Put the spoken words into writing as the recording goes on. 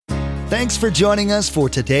Thanks for joining us for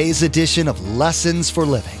today's edition of Lessons for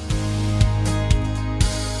Living.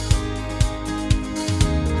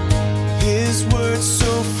 His word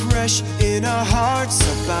so fresh in our hearts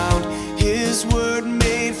abound. His word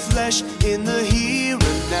made flesh in the here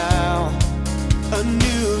and now. A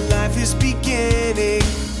new life is beginning.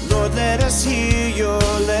 Lord, let us hear your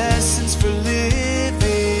lessons for living.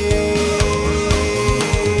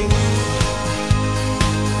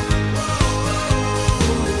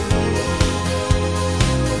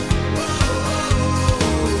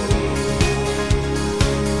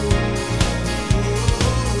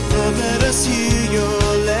 Lord, let us hear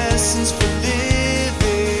your lessons for living.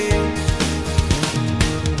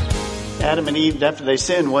 Adam and Eve, after they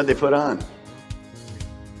sinned, what did they put on?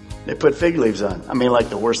 They put fig leaves on. I mean, like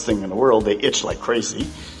the worst thing in the world. They itch like crazy.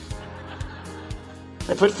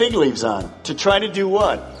 They put fig leaves on to try to do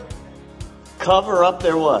what? Cover up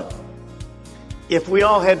their what? If we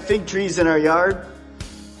all had fig trees in our yard,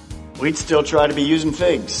 we'd still try to be using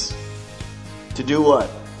figs. To do what?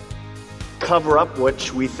 Cover up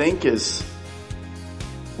what we think is,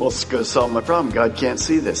 well, it's going to solve my problem. God can't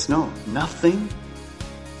see this. No, nothing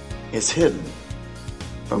is hidden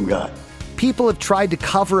from God. People have tried to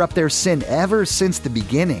cover up their sin ever since the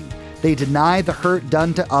beginning. They deny the hurt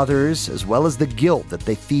done to others as well as the guilt that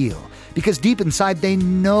they feel, because deep inside they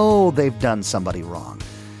know they've done somebody wrong.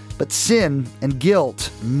 But sin and guilt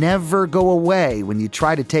never go away when you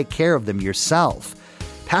try to take care of them yourself.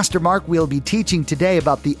 Pastor Mark will be teaching today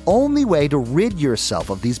about the only way to rid yourself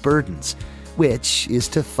of these burdens, which is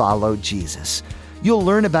to follow Jesus. You'll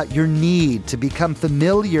learn about your need to become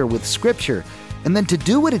familiar with Scripture and then to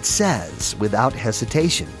do what it says without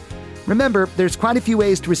hesitation. Remember, there's quite a few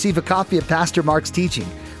ways to receive a copy of Pastor Mark's teaching.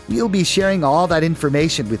 We'll be sharing all that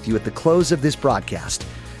information with you at the close of this broadcast.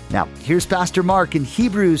 Now, here's Pastor Mark in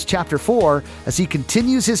Hebrews chapter 4 as he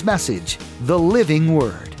continues his message, The Living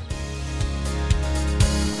Word.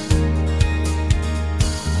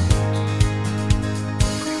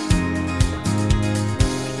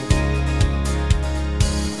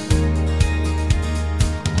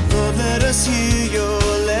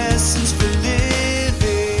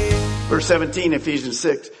 Verse 17, Ephesians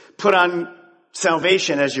 6, put on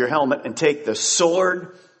salvation as your helmet and take the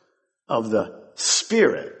sword of the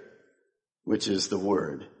Spirit, which is the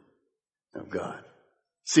Word of God.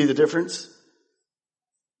 See the difference?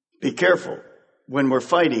 Be careful. When we're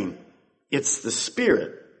fighting, it's the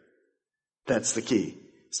Spirit that's the key.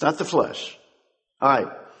 It's not the flesh. All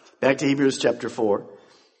right, back to Hebrews chapter 4.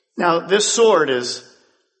 Now, this sword is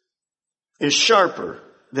sharper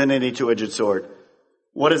than any two-edged sword.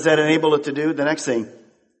 What does that enable it to do? The next thing,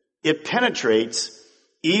 it penetrates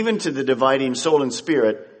even to the dividing soul and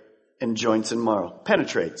spirit and joints and marrow.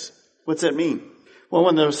 Penetrates. What's that mean? Well,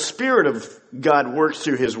 when the Spirit of God works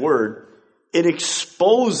through His Word, it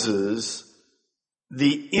exposes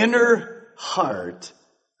the inner heart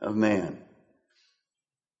of man.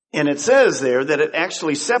 And it says there that it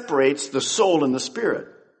actually separates the soul and the spirit.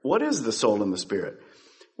 What is the soul and the spirit?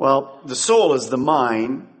 Well, the soul is the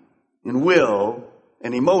mind and will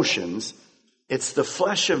and emotions. It's the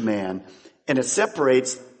flesh of man, and it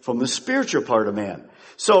separates from the spiritual part of man.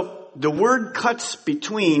 So the Word cuts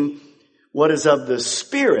between what is of the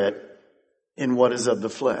spirit and what is of the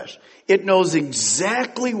flesh. It knows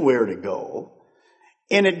exactly where to go,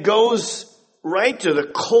 and it goes right to the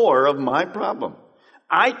core of my problem.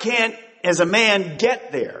 I can't, as a man,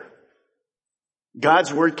 get there.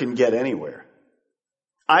 God's Word can get anywhere.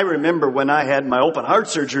 I remember when I had my open heart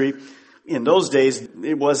surgery, in those days,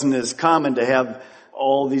 it wasn't as common to have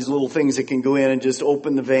all these little things that can go in and just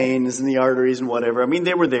open the veins and the arteries and whatever. I mean,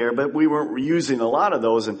 they were there, but we weren't using a lot of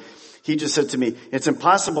those. And he just said to me, it's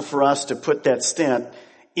impossible for us to put that stent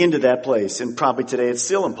into that place. And probably today it's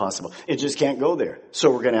still impossible. It just can't go there.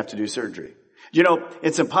 So we're going to have to do surgery. You know,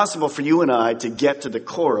 it's impossible for you and I to get to the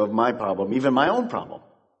core of my problem, even my own problem.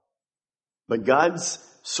 But God's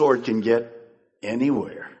sword can get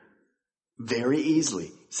anywhere very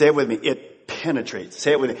easily. Say it with me. It penetrates.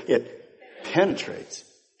 Say it with me. It penetrates.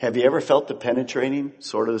 Have you ever felt the penetrating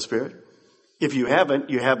sword of the Spirit? If you haven't,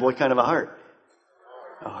 you have what kind of a heart?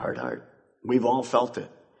 A hard heart. We've all felt it.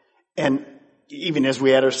 And even as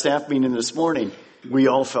we had our staff meeting this morning, we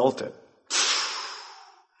all felt it.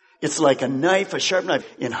 It's like a knife, a sharp knife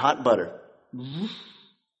in hot butter.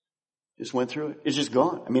 Just went through it. It's just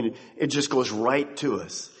gone. I mean, it just goes right to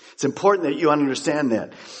us. It's important that you understand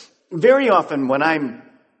that. Very often when I'm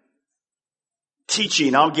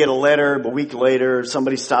teaching, I'll get a letter a week later.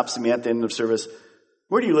 Somebody stops me at the end of service.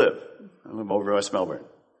 Where do you live? I live over West Melbourne.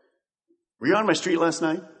 Were you on my street last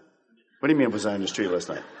night? What do you mean was I on the street last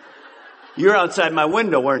night? You're outside my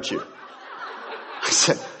window, weren't you?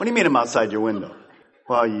 said, what do you mean I'm outside your window?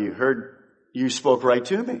 Well, you spoke right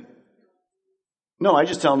to me. No, I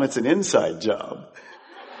just tell him it's an inside job.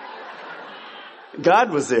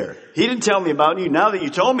 God was there. He didn't tell me about you. Now that you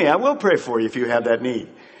told me, I will pray for you if you have that need.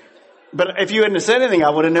 But if you hadn't said anything, I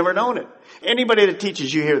would have never known it. Anybody that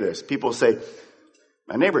teaches, you hear this. People say,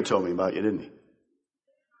 my neighbor told me about you, didn't he?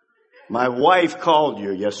 My wife called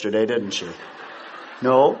you yesterday, didn't she?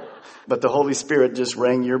 No, but the Holy Spirit just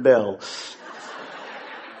rang your bell.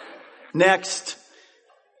 Next,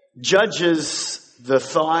 judges the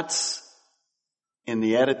thoughts and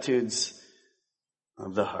the attitudes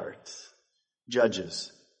of the heart.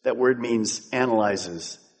 Judges. That word means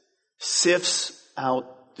analyzes. Sifts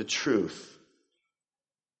out the truth.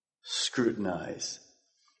 Scrutinize.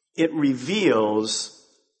 It reveals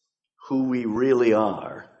who we really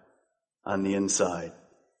are on the inside.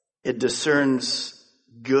 It discerns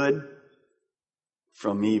good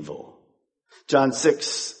from evil. John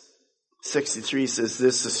 6:63 says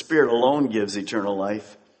this, the Spirit alone gives eternal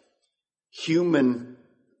life. Human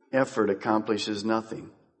effort accomplishes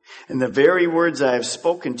nothing. And the very words I have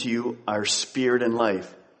spoken to you are spirit and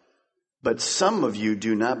life. But some of you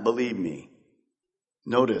do not believe me.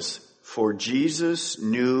 Notice, for Jesus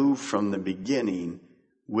knew from the beginning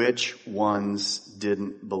which ones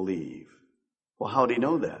didn't believe. Well, how did he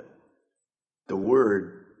know that? The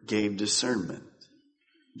Word gave discernment.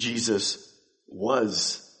 Jesus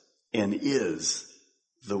was and is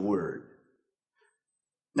the Word.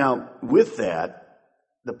 Now, with that,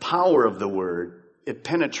 the power of the Word, it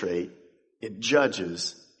penetrates, it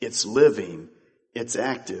judges, it's living, it's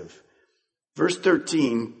active. Verse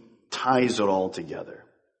 13 ties it all together.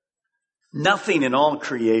 Nothing in all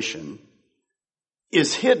creation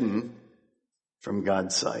is hidden from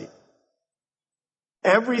God's sight.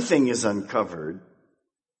 Everything is uncovered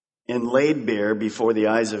and laid bare before the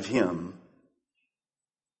eyes of Him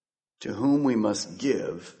to whom we must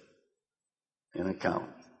give an account.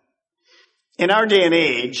 In our day and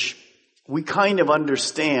age, we kind of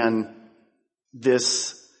understand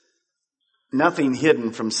this nothing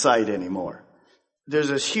hidden from sight anymore. There's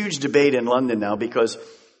this huge debate in London now because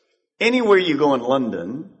anywhere you go in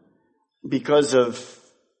London, because of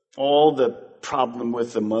all the problem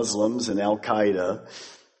with the Muslims and Al-Qaeda,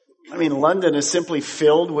 London is simply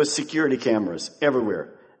filled with security cameras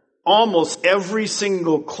everywhere. Almost every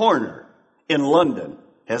single corner in London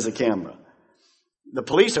has a camera. The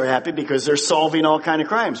police are happy because they're solving all kind of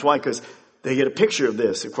crimes. Why? Because they get a picture of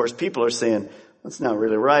this. Of course, people are saying, that's not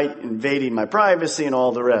really right, invading my privacy and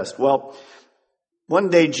all the rest. Well, one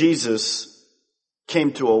day Jesus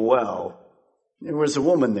came to a well. There was a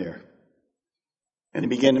woman there. And he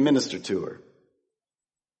began to minister to her.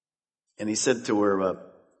 And he said to her,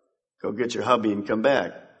 go get your hubby and come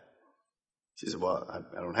back. She said, well,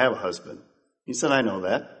 I don't have a husband. He said, I know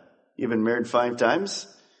that. You've been married 5 times,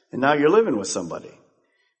 and now you're living with somebody.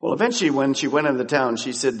 Well, eventually when she went into town,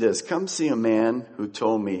 she said this, come see a man who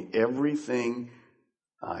told me everything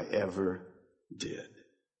I ever did.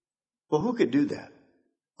 Well, who could do that?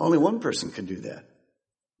 Only one person could do that.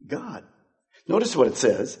 God. Notice what it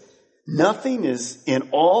says. Nothing is in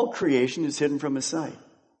all creation is hidden from His sight.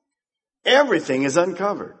 Everything is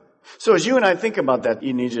uncovered. So as you and I think about that,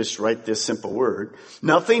 you need to just write this simple word.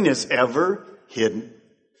 Nothing is ever hidden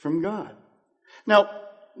from God. Now,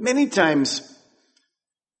 many times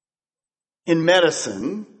in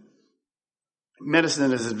medicine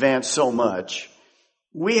has advanced so much,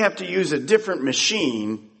 we have to use a different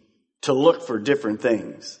machine to look for different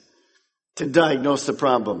things, to diagnose the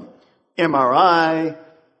problem. MRI,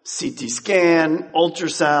 CT scan,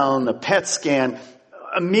 ultrasound, a PET scan,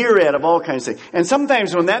 a myriad of all kinds of things. And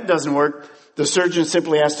sometimes when that doesn't work, the surgeon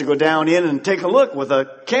simply has to go down in and take a look with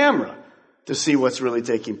a camera to see what's really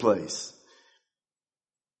taking place.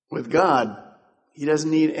 With God, He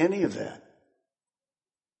doesn't need any of that.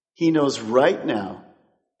 He knows right now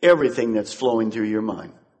everything that's flowing through your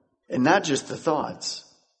mind. And not just the thoughts,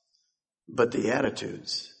 but the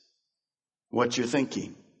attitudes. What you're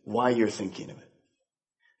thinking, why you're thinking of it.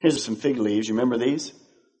 Here's some fig leaves. You remember these?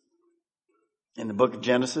 In the book of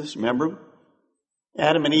Genesis, remember them?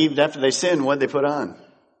 Adam and Eve, after they sinned, what did they put on?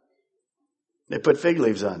 They put fig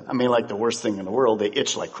leaves on. Like the worst thing in the world. They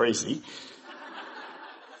itch like crazy.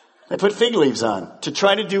 They put fig leaves on to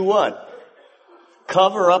try to do what?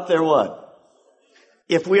 Cover up their what?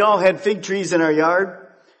 If we all had fig trees in our yard,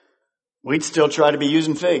 we'd still try to be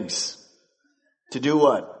using figs. To do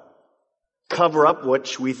what? Cover up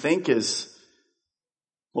what we think is,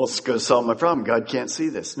 well, it's going to solve my problem. God can't see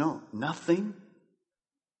this. No, nothing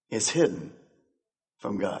is hidden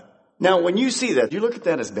from God. Now, when you see that, do you look at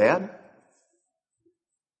that as bad?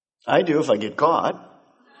 I do if I get caught.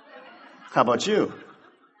 How about you?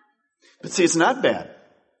 But see, it's not bad.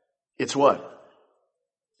 It's what?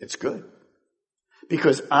 It's good.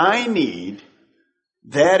 Because I need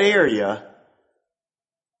that area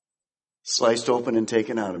sliced open and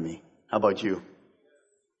taken out of me. How about you?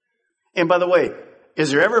 And by the way,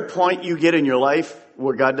 is there ever a point you get in your life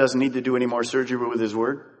where God doesn't need to do any more surgery with His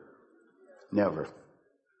Word? Never.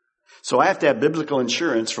 So I have to have biblical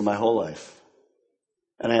insurance for my whole life.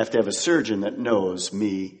 And I have to have a surgeon that knows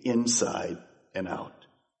me inside and out.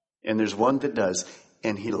 And there's one that does,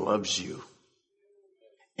 and he loves you.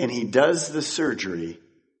 And he does the surgery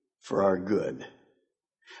for our good.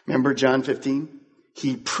 Remember John 15?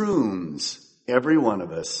 He prunes every one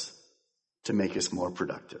of us to make us more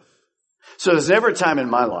productive. So there's never a time in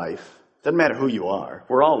my life, doesn't matter who you are,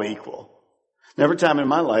 we're all equal. Never a time in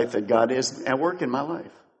my life that God is at work in my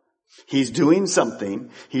life. He's doing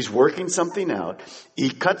something. He's working something out. He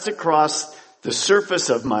cuts across the surface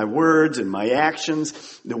of my words and my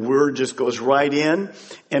actions. The Word just goes right in.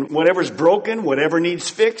 And whatever's broken, whatever needs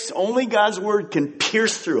fixed, only God's Word can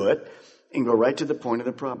pierce through it and go right to the point of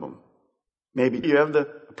the problem. Maybe you have the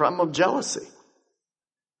problem of jealousy.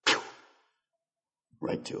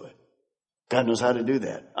 Right to it. God knows how to do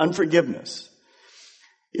that. Unforgiveness.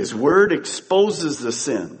 His Word exposes the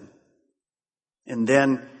sin. And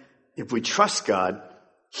then, if we trust God,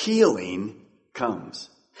 healing comes.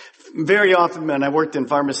 Very often, when I worked in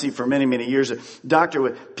pharmacy for many, many years,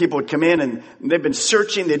 people would come in and they've been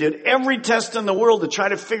searching. They did every test in the world to try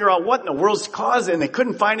to figure out what in the world's caused it. And they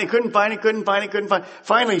couldn't find it.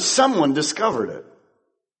 Finally, someone discovered it.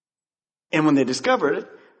 And when they discovered it,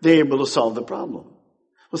 they were able to solve the problem.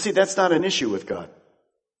 Well, see, that's not an issue with God.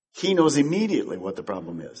 He knows immediately what the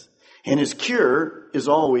problem is. And His cure is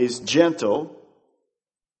always gentle.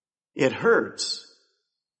 It hurts,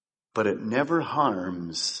 but it never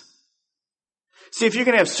harms. See, if you're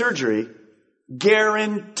going to have surgery,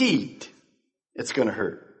 guaranteed it's going to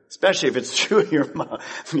hurt. Especially if it's through your mouth.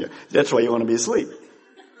 That's why you want to be asleep.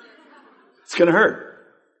 It's going to hurt.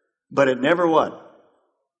 But it never what?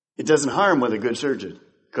 It doesn't harm with a good surgeon.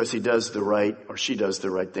 Because he does the right, or she does the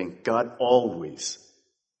right thing. God always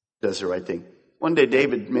does the right thing. One day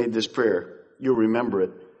David made this prayer. You'll remember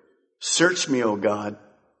it. Search me, O God,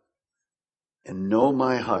 and know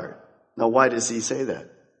my heart. Now, why does he say that?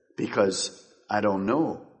 Because I don't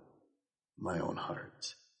know my own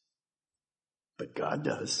heart. But God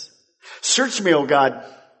does. Search me, O God,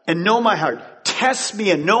 and know my heart. Test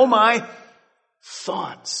me and know my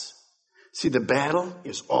thoughts. See, the battle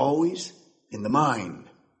is always in the mind.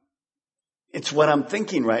 It's what I'm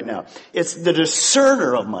thinking right now. It's the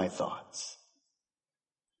discerner of my thoughts.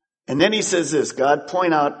 And then he says this, God,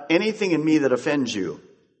 point out anything in me that offends you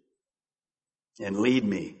and lead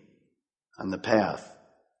me on the path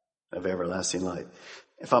of everlasting life.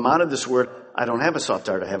 If I'm out of this word, I don't have a soft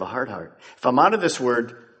heart, I have a hard heart. If I'm out of this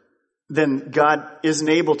word, then God isn't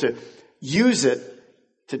able to use it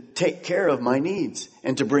to take care of my needs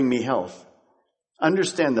and to bring me health.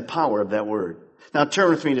 Understand the power of that word. Now turn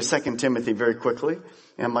with me to 2 Timothy very quickly.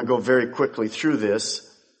 And I'm going to go very quickly through this.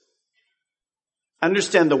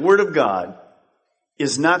 Understand the Word of God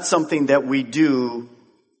is not something that we do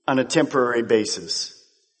on a temporary basis.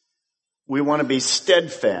 We want to be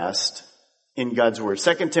steadfast in God's Word.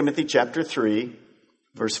 2 Timothy chapter 3,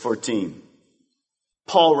 verse 14.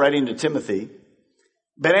 Paul writing to Timothy,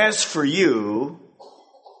 but as for you,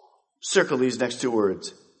 circle these next two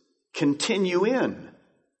words, continue in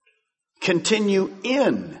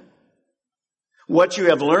what you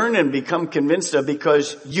have learned and become convinced of,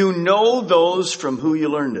 because you know those from who you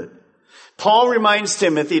learned it. Paul reminds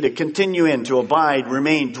Timothy to continue in, to abide,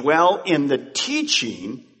 remain, dwell in the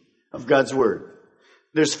teaching of God's Word.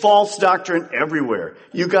 There's false doctrine everywhere.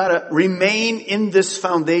 You gotta remain in this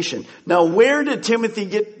foundation. Now, where did Timothy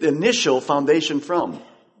get the initial foundation from?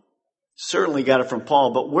 Certainly got it from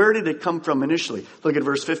Paul, but where did it come from initially? Look at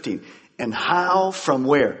verse 15. And how? From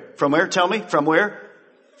where? From where? Tell me. From where?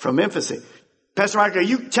 From infancy. Pastor Mark, are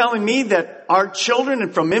you telling me that our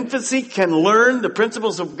children from infancy can learn the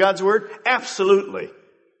principles of God's Word? Absolutely.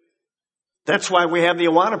 That's why we have the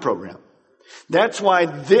Awana program. That's why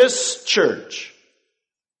this church,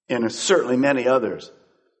 and certainly many others,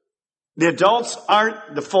 the adults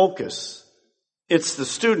aren't the focus. It's the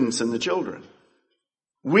students and the children.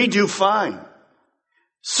 We do fine.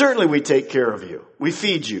 Certainly we take care of you. We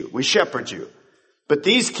feed you. We shepherd you. But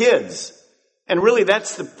these kids, and really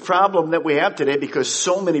that's the problem that we have today, because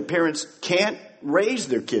so many parents can't raise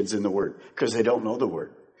their kids in the Word because they don't know the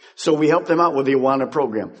Word. So we help them out with the Awana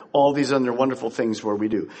program. All these other wonderful things where we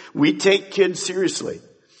do. We take kids seriously.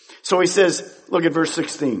 So he says, look at verse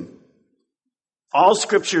 16. All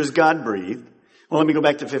scripture is God-breathed. Well, let me go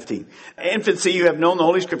back to 15. Infancy, you have known the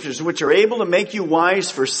Holy Scriptures, which are able to make you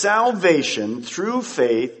wise for salvation through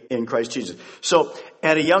faith in Christ Jesus. So,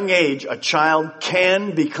 at a young age, a child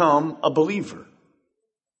can become a believer.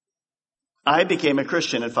 I became a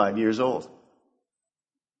Christian at 5 years old.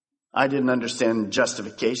 I didn't understand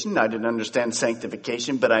justification. I didn't understand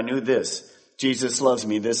sanctification, but I knew this. Jesus loves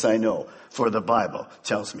me, this I know, for the Bible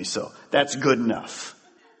tells me so. That's good enough.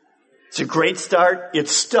 It's a great start.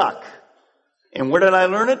 It's stuck. And where did I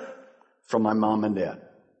learn it? From my mom and dad.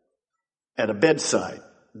 At a bedside,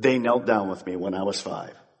 they knelt down with me when I was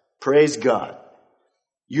 5. Praise God.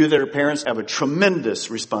 You that are parents have a tremendous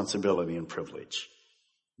responsibility and privilege.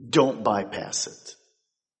 Don't bypass it.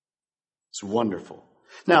 It's wonderful.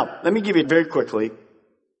 Now, let me give you very quickly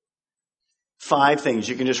 5 things.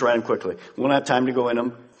 You can just write them quickly. We won't have time to go in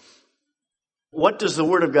them. What does the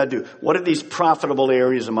Word of God do? What are these profitable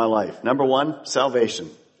areas of my life? Number 1, salvation.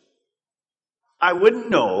 I wouldn't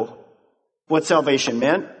know what salvation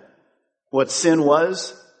meant, what sin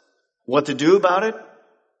was, what to do about it.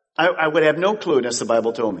 I would have no clue unless the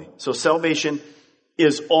Bible told me. So salvation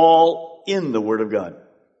is all in the Word of God.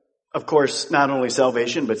 Of course, not only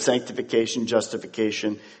salvation, but sanctification,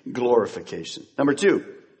 justification, glorification. Number 2,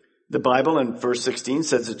 the Bible in verse 16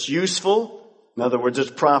 says it's useful. In other words, it's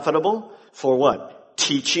profitable for what?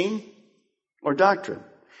 Teaching or doctrine.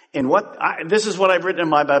 And this is what I've written in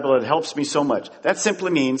my Bible. It helps me so much. That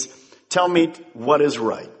simply means, tell me what is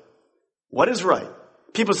right. What is right?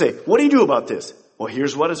 People say, what do you do about this? Well,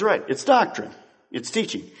 here's what is right. It's doctrine. It's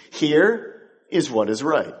teaching. Here is what is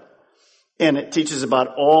right. And it teaches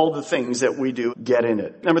about all the things that we do get in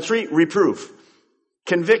it. Number 3, reproof.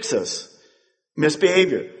 Convicts us.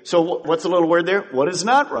 Misbehavior. So what's the little word there? What is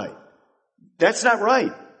not right? That's not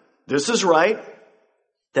right. This is right.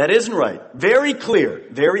 That isn't right. Very clear.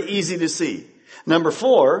 Very easy to see. Number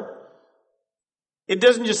 4, it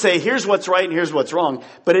doesn't just say, here's what's right and here's what's wrong,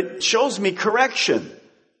 but it shows me correction.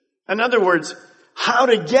 In other words, how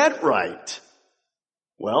to get right.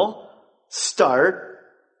 Well, start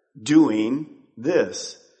doing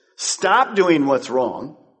this. Stop doing what's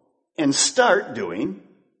wrong and start doing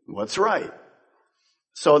what's right.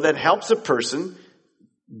 So that helps a person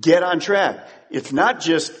get on track. It's not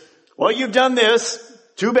just, well, you've done this.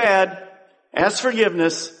 Too bad. Ask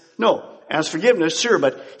forgiveness. No, ask forgiveness, sure,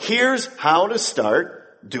 but here's how to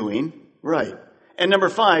start doing right. And number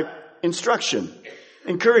 5, instruction.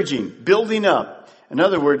 Encouraging, building up. In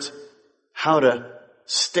other words, how to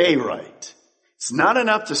stay right. It's not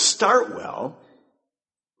enough to start well.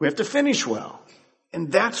 We have to finish well.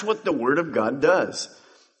 And that's what the Word of God does.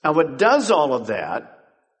 Now, it does all of that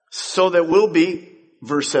so that we'll be,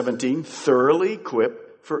 verse 17, thoroughly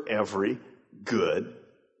equipped for every good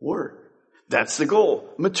work. That's the goal.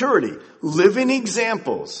 Maturity. Living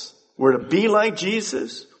examples. We're to be like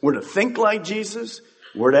Jesus. We're to think like Jesus.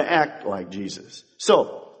 We're to act like Jesus.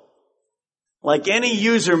 So, like any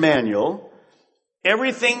user manual,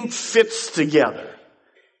 everything fits together.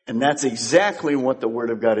 And that's exactly what the Word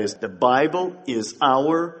of God is. The Bible is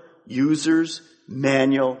our user's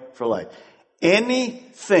manual for life.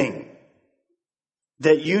 Anything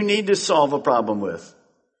that you need to solve a problem with,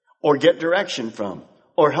 or get direction from,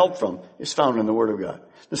 or help from, is found in the Word of God.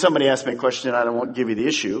 Now, somebody asked me a question, and I won't give you the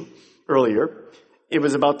issue earlier. It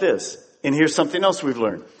was about this. And here's something else we've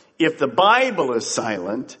learned. If the Bible is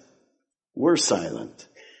silent, we're silent.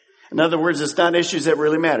 In other words, it's not issues that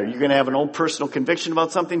really matter. You're going to have an own personal conviction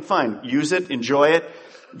about something, fine. Use it, enjoy it.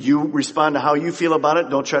 You respond to how you feel about it.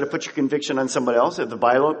 Don't try to put your conviction on somebody else. If the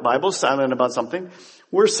Bible is silent about something,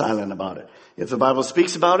 we're silent about it. If the Bible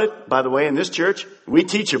speaks about it, by the way, in this church, we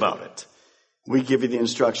teach about it. We give you the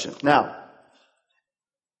instruction. Now,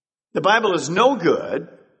 the Bible is no good.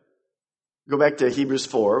 Go back to Hebrews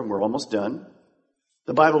 4. We're almost done.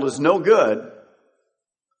 The Bible is no good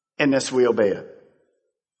unless we obey it.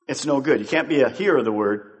 It's no good. You can't be a hearer of the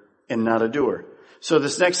word and not a doer. So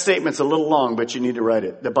this next statement's a little long, but you need to write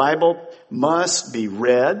it. The Bible must be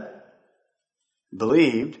read,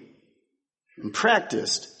 believed, and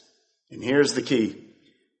practiced. And here's the key.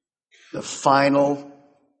 The final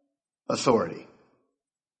authority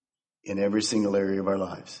in every single area of our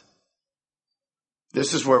lives.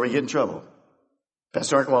 This is where we get in trouble.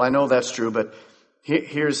 Pastor Mark, well, I know that's true, but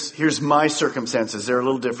here's my circumstances. They're a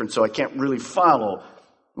little different, so I can't really follow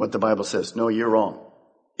what the Bible says. No, you're wrong.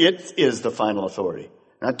 It is the final authority.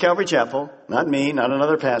 Not Calvary Chapel, not me, not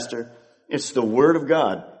another pastor. It's the Word of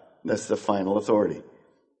God that's the final authority.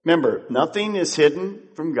 Remember, nothing is hidden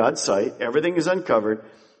from God's sight. Everything is uncovered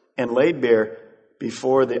and laid bare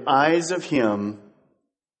before the eyes of Him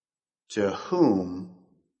to whom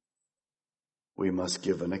we must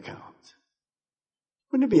give an account.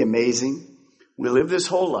 Wouldn't it be amazing? We live this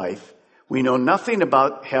whole life. We know nothing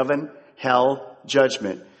about heaven, hell,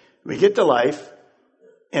 judgment. We get to life,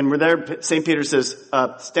 and we're there. St. Peter says,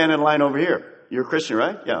 stand in line over here. You're a Christian,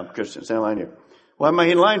 right? Yeah, I'm a Christian. Stand in line here. What am I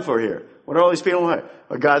in line for here? What are all these people like?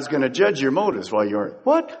 Well, God's going to judge your motives while you're...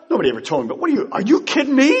 What? Nobody ever told me. But are you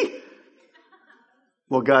kidding me?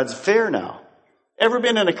 Well, God's fair now. Ever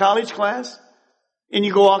been in a college class? And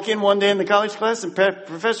you go walk in one day in the college class and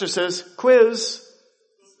professor says, quiz.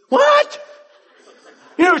 What?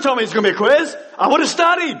 You never told me it's going to be a quiz. I would have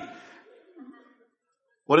studied.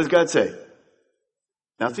 What does God say?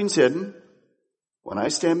 Nothing's hidden. When I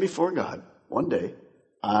stand before God one day,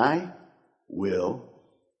 I will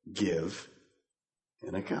give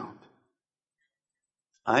an account.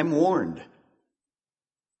 I'm warned.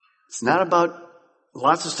 It's not about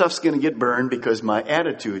lots of stuff's going to get burned because my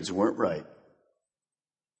attitudes weren't right.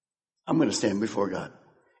 I'm going to stand before God.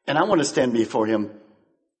 And I want to stand before Him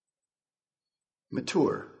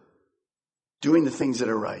mature, doing the things that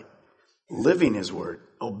are right, living His word,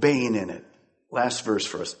 obeying in it. Last verse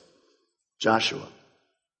for us, Joshua.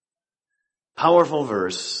 Powerful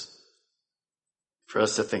verse for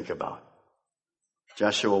us to think about.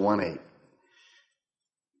 Joshua 1:8.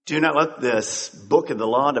 Do not let this book of the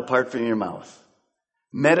law depart from your mouth.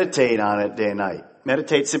 Meditate on it day and night.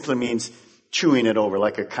 Meditate simply means chewing it over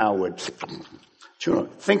like a cow would.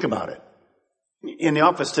 Think about it. In the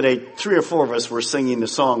office today, 3 or 4 of us were singing the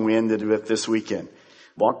song we ended with this weekend.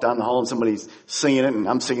 Walked down the hall and somebody's singing it, and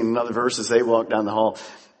I'm singing another verse as they walk down the hall.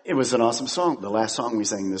 It was an awesome song, the last song we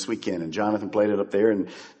sang this weekend, and Jonathan played it up there, and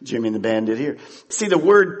Jimmy and the band did here. See, the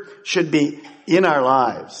word should be in our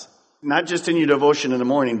lives, not just in your devotion in the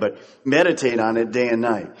morning, but meditate on it day and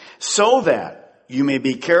night, so that you may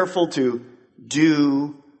be careful to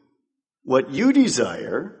do what you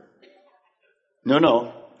desire.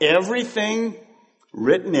 No, everything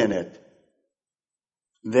written in it.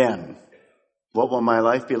 Then, what will my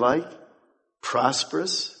life be like?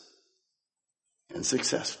 Prosperous and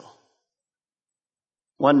successful.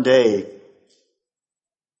 One day,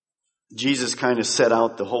 Jesus kind of set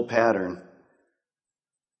out the whole pattern,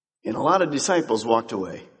 and a lot of disciples walked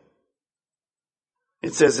away.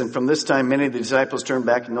 It says, and from this time many of the disciples turned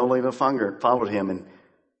back and no longer followed him. And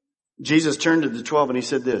Jesus turned to the 12 and he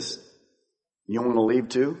said this, you want to leave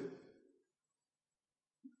too?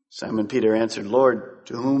 Simon Peter answered, Lord,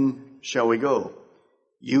 to whom shall we go?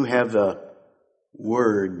 You have the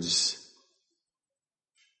words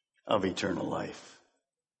of eternal life.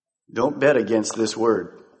 Don't bet against this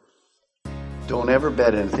word. Don't ever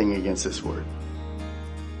bet anything against this word.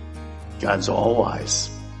 God's all wise.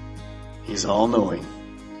 He's all knowing.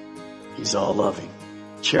 He's all loving.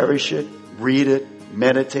 Cherish it, read it,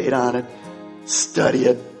 meditate on it, study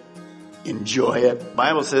it, enjoy it. The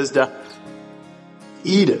Bible says to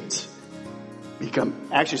eat it.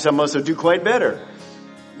 Actually, some of us would do quite better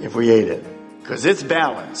if we ate it, because it's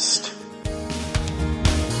balanced.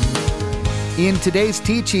 In today's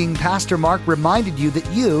teaching, Pastor Mark reminded you that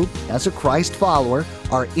you, as a Christ follower,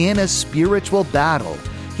 are in a spiritual battle.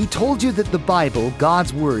 He told you that the Bible,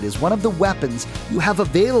 God's Word, is one of the weapons you have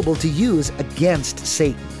available to use against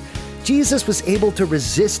Satan. Jesus was able to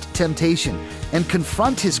resist temptation and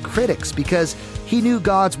confront his critics because he knew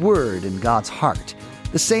God's Word and God's heart.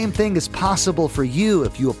 The same thing is possible for you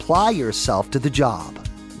if you apply yourself to the job.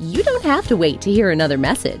 You don't have to wait to hear another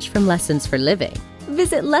message from Lessons for Living.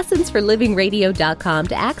 Visit lessonsforlivingradio.com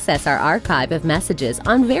to access our archive of messages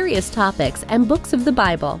on various topics and books of the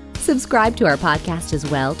Bible. Subscribe to our podcast as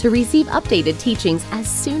well to receive updated teachings as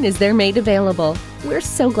soon as they're made available. We're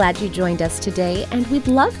so glad you joined us today, and we'd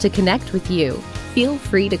love to connect with you. Feel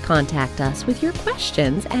free to contact us with your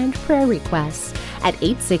questions and prayer requests at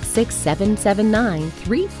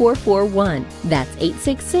 866-779-3441. That's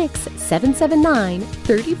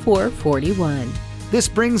 866-779-3441. This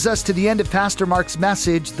brings us to the end of Pastor Mark's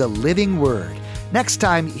message, The Living Word. Next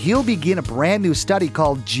time, he'll begin a brand new study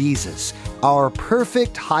called Jesus, Our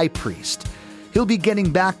Perfect High Priest. He'll be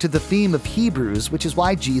getting back to the theme of Hebrews, which is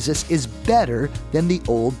why Jesus is better than the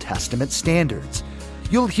Old Testament standards.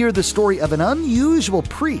 You'll hear the story of an unusual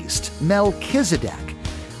priest, Melchizedek,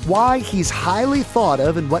 why he's highly thought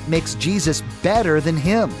of and what makes Jesus better than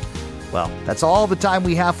him. Well, that's all the time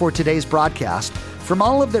we have for today's broadcast. From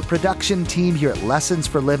all of the production team here at Lessons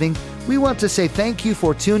for Living, we want to say thank you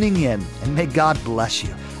for tuning in, and may God bless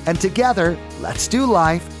you. And together, let's do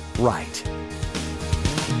life right.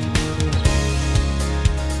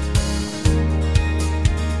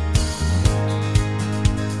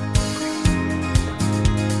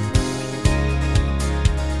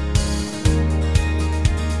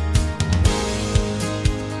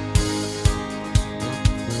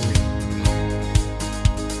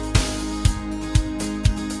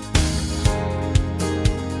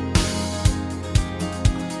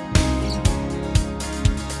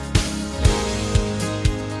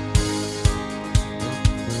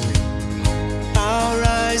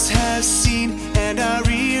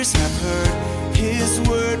 His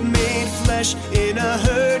word made flesh in a